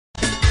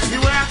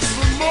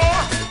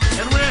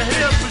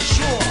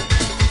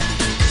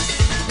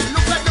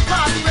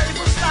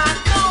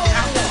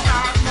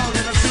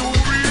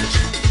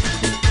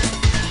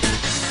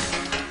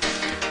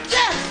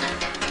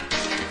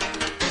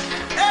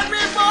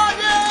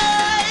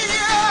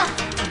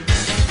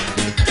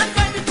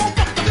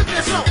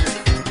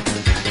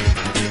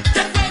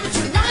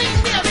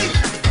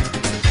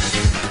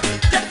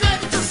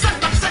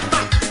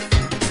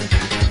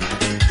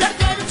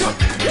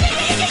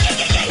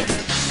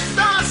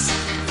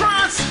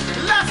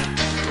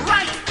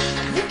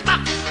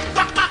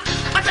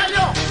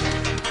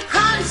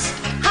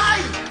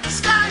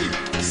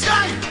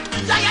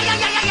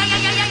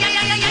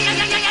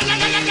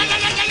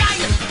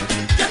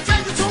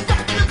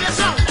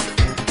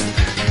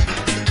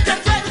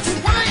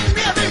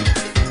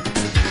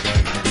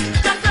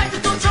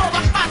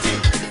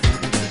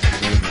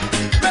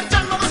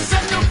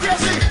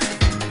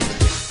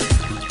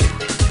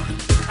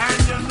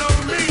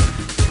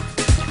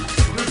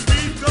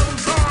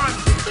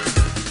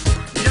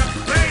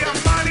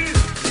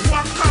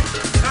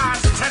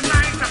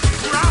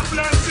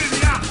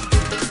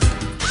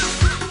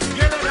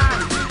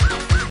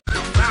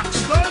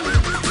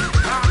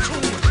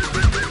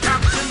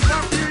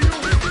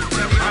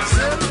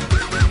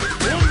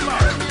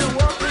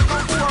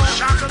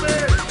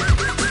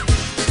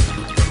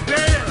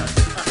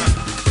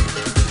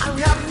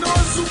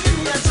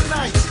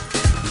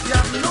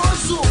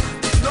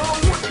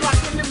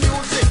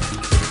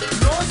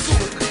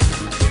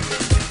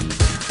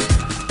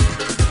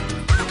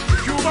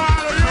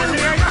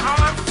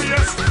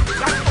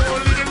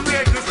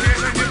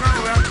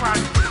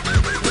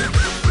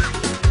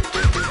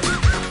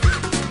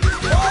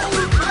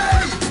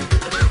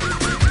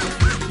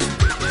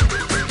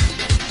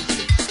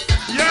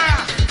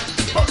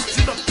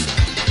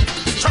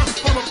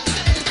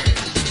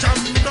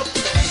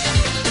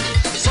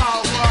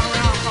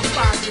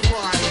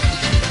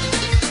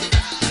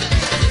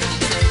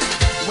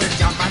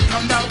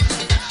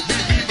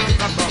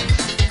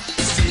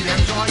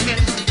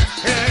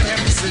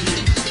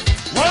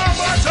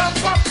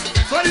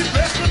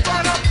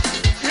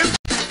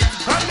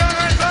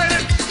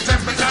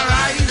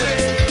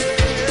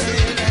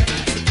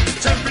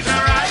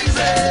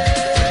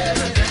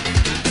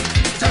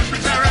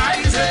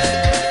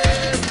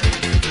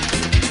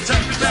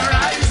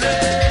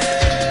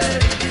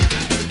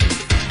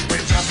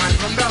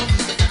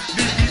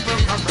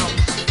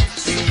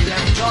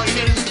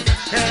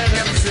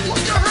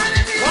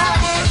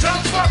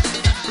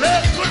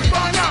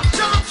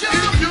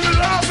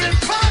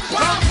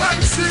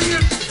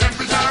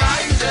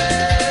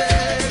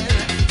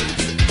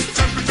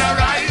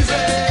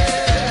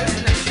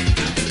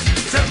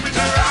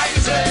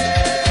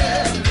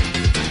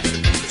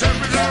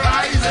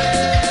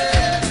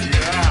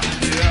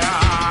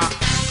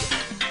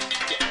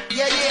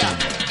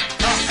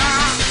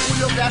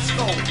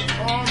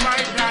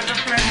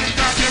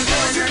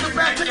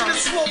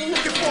slow,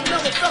 looking for a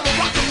mellow fellow,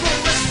 rock and roll,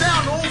 let's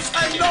down, the old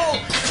time no,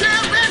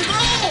 jam and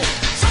go.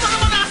 Some of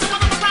them are not, some of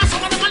them are round,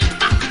 some of them are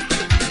back.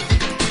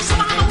 Some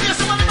of them are weird,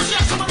 some of them are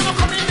chef, some of them are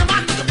coming in the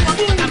back.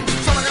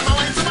 Some of them are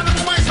wine, some of them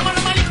are wine, some of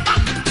them are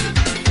back.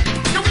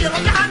 You wheel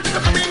up your hand,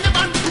 you come in the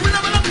band. We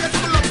never love you,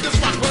 some love this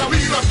one. Well, we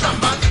love jam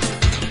band.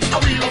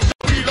 We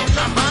love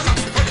jam band.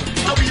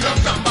 We love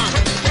jam band.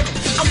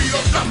 We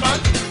love jam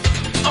band.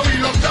 We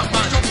love jam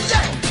band.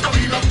 Yeah,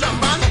 we love jam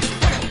band.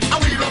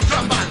 We love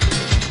jam band.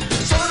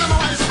 Some of them are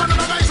wine, some of them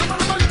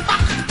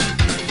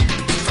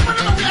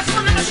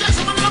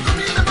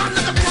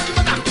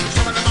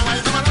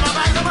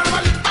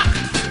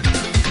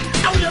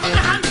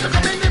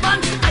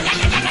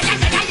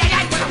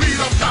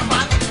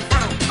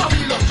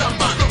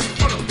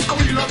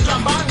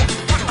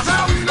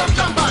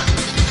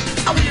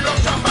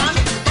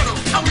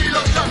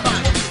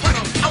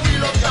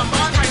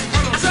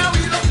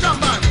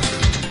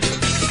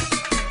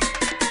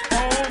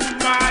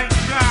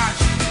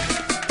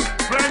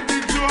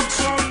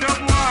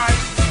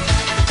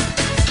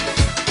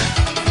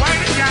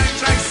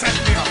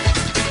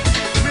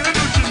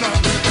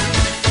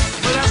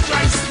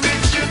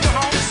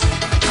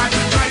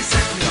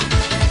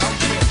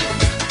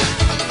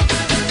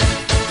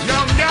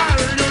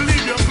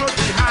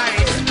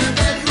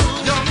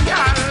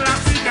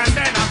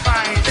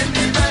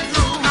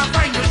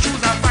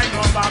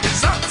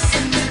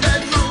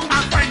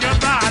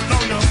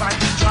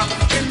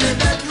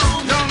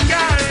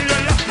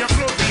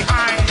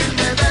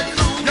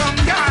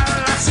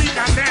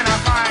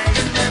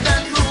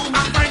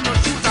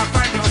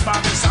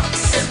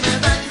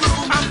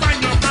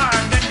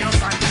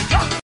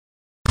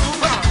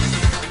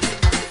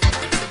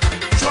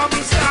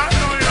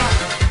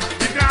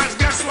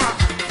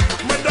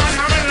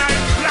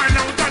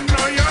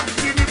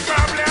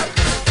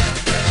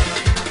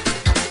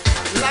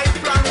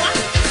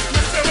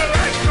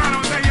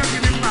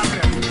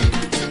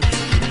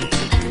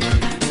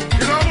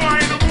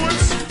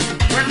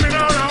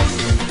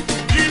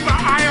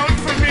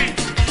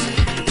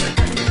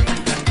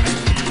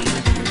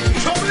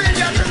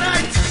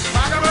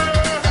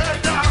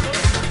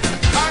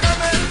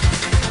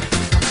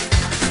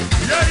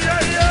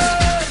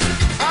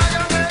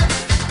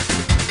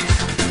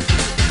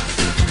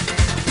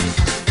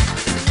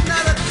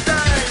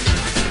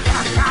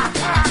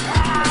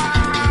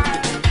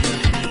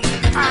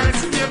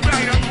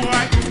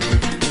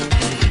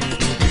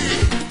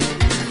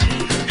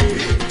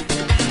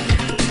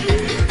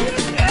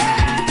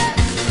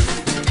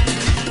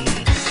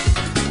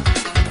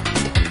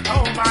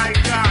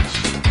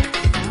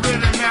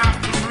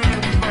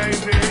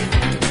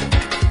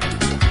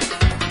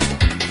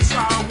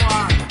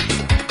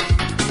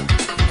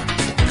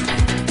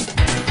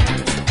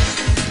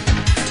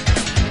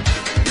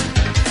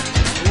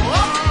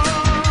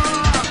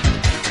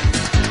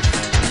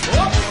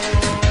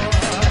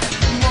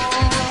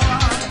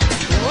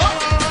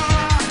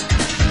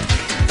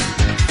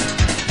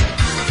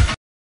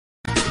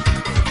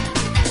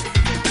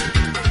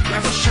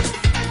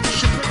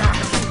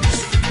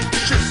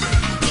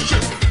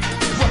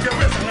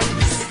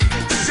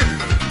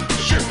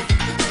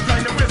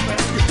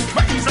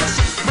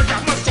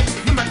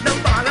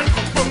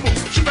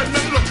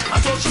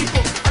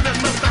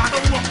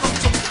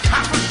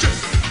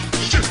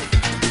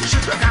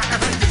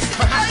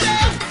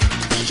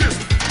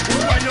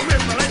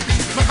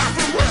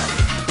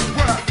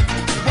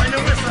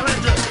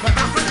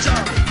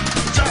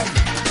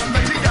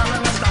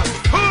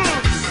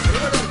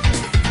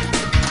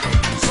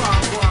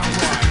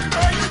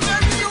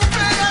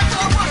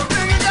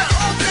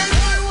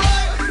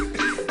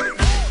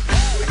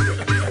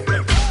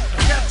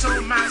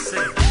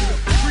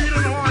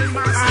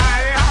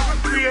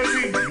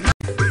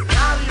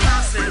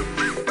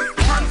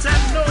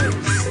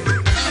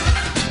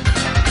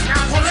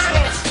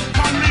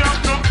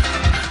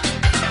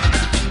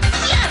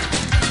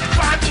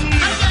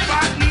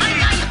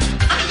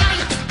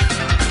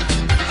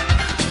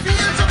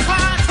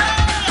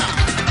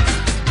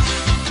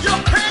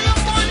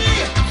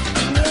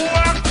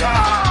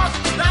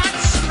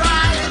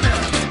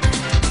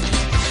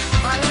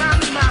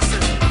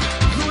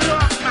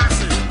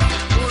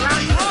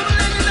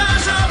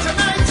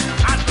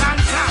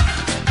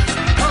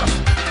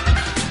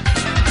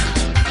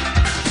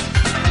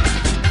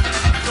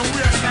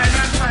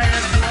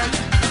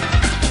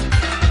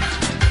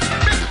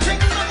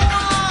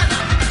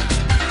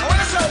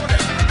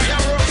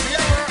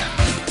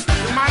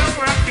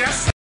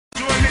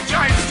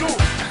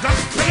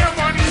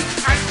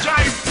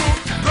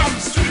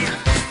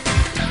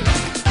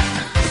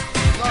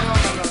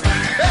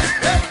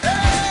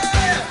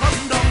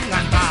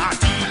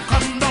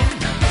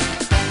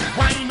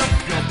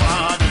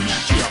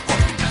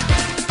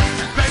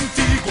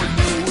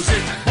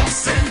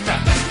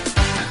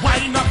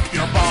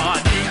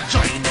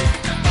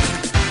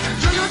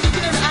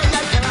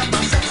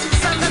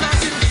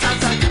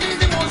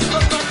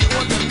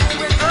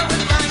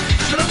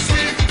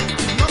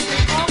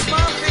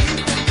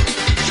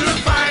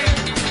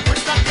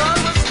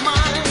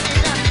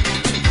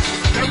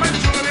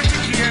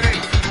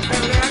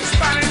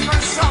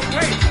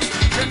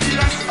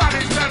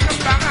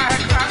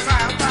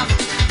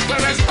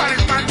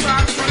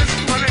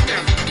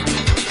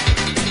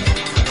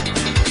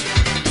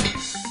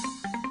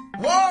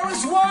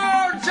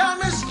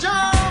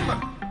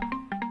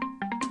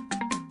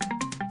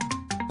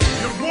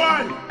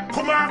Boy,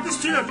 come off the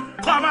street,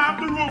 come off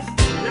the roof.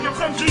 If you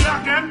come to you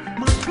again,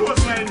 I'm going to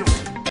close my you.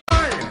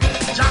 Boy,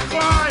 Jack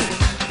boy,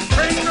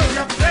 bring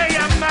you play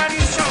your money,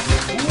 so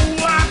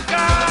walk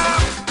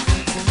up.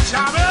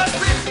 Shabbat,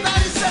 Flix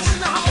 96 in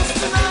the house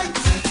tonight.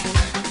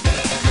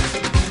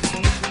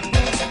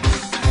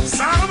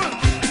 Sam,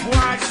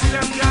 boy, see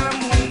them girl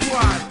move,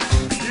 boy.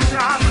 If you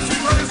have to see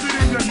what is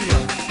in them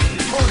here.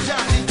 He told ya.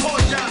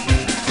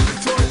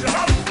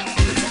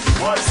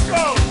 Boys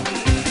go.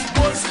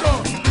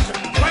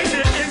 Why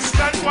the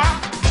instant what?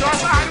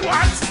 Just add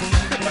what?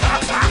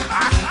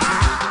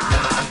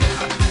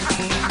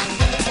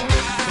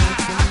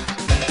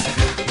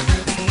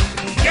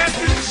 Get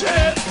in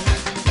shape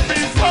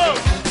before.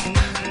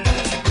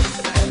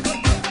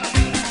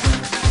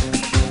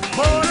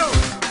 Mono.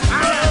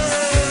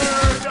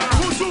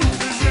 Who do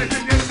this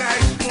making this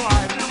nice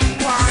boy?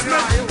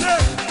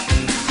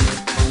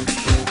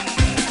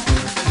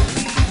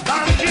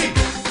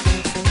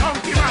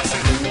 Donkey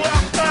massive.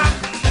 Walk up.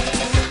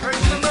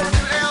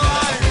 American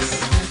Airlines.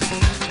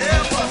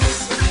 Airbus.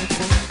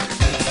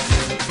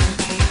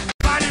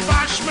 Body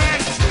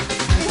bashment.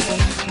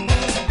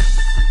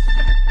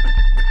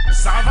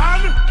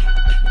 Savan.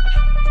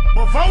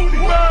 Bavoni.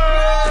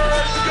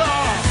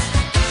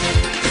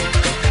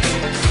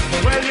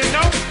 Well, you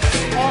know,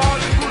 all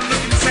the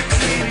good-looking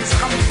sexy ladies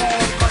come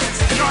forward because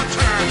it's your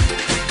turn.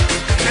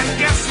 And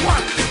guess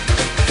what?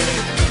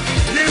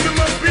 Give them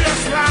a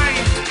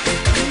baseline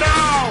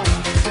now.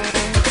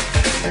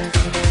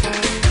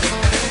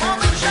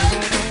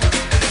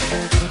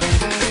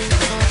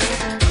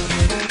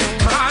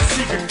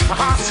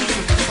 Mahasik,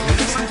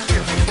 listen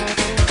carefully.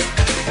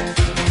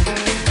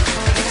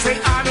 Say,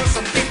 I know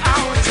something I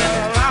will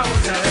tell.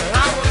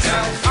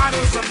 I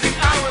know something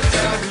I will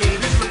tell.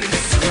 Ladies looking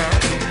swell.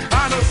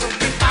 I know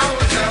something I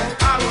will tell.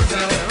 I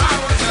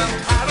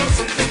know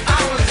something I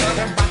will tell.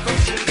 Them back on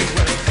shit as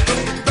well.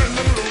 Bend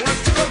them low and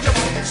stick out your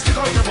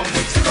bum.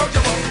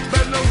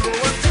 Bend them low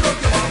and stick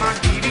out your bum. And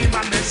give him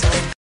a mess up.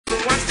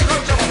 Low and stick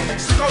out your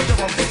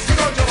bum.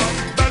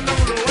 Bend them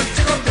low and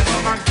stick out your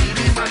bum. And give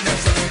him a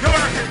mess up. You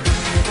work it.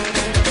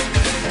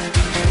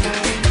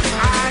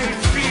 I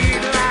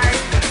feel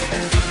like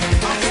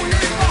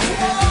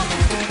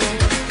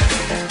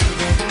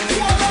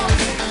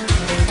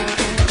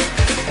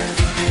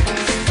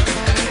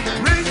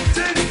ring,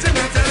 ting, ting, I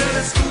tell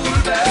the school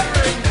bell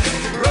ring.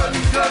 Run,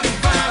 gun,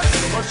 fast,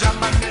 but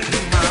jam and make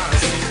it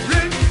mass.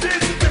 Ring,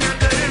 ting, ting, I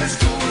tell the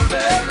school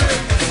bell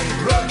ring.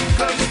 Run,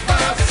 gun,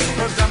 fast,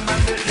 but jam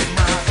and make it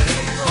mass.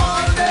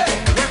 All day,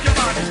 work your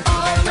body.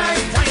 All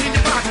night, wine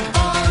your body.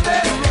 All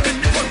day, rolling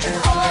the country.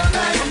 All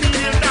night, me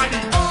and daddy.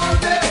 All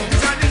day,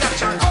 these are the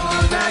action.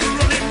 All night,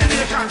 rolling the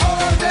nation.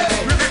 All day,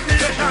 we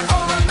recreation.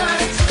 All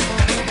night,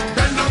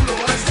 bend down low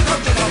and stick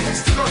out your bum.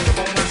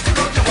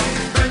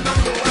 Bend down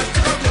low and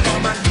stick out your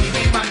bum and give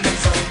me my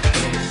next song.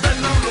 Bend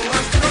down low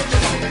and stick out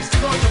your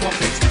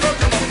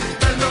bum.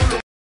 Bend down low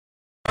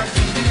and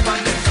give me my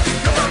next song.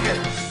 You work it.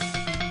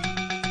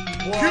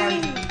 Boy,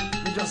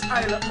 you just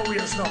aisle up my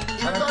waist now.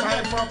 And I'm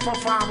time for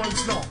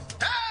performance now.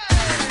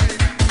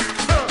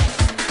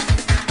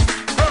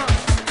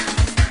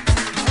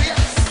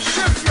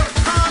 Shift your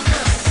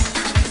carcass.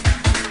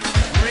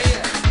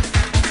 Real.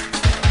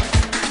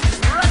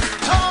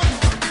 Rectum.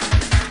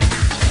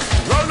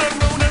 Round and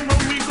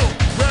round we go.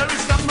 Where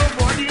is that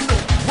nobody know?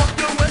 Walk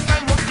your way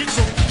and walk it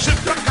so.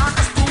 Shift your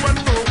carcass to and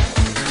fro.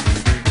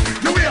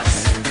 You yes.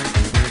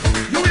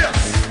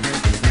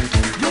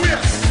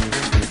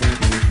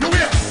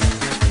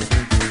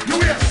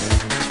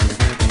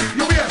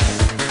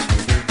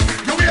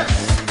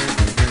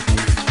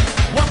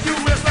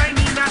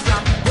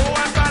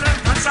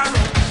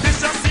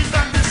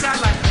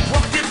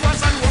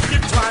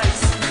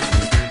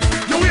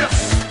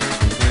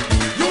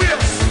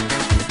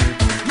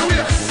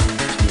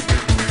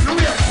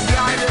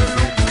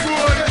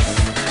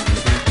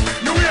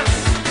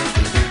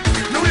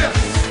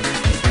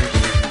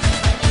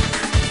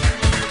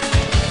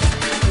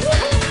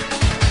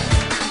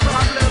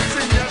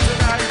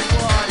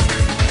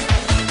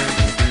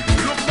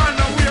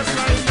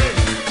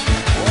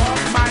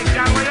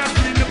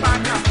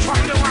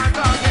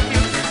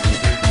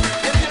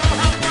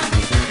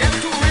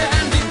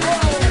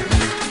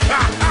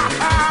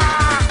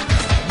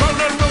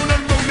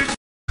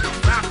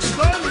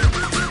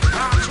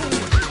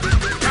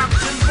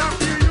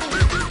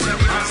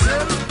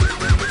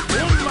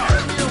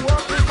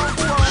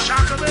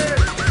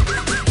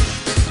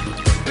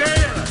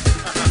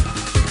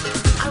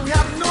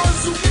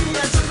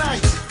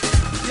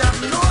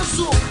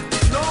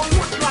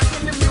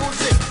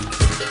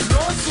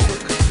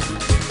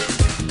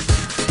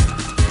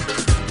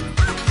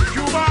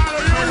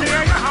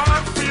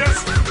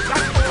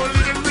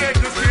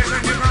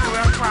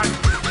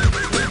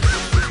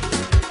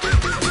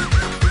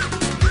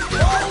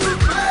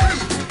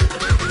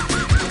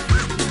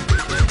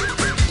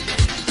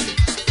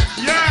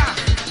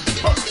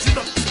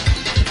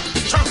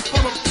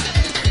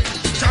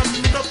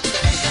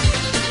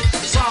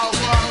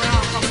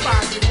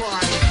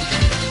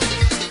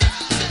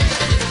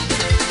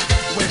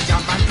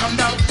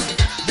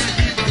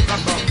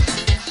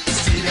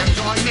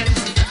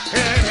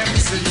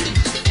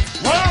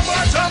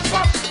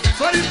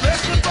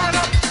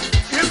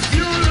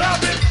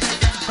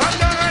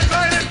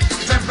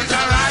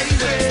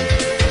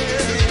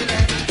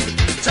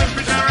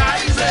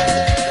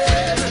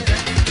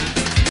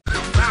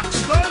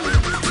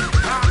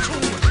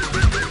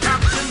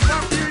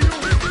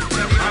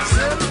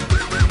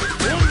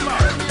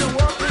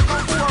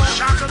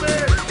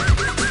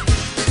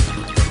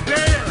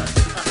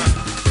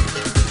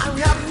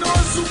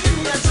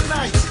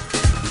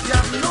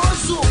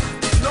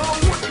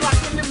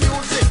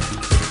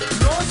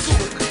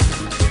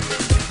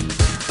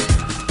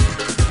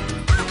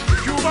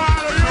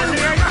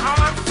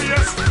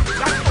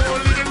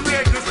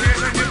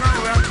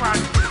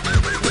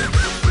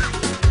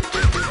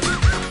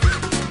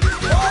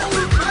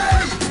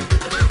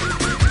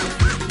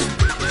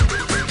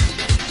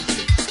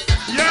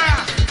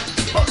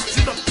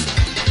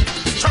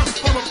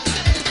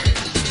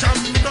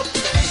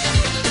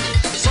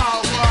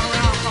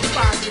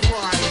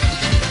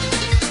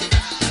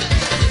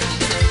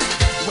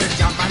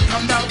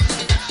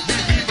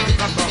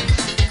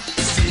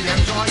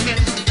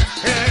 again.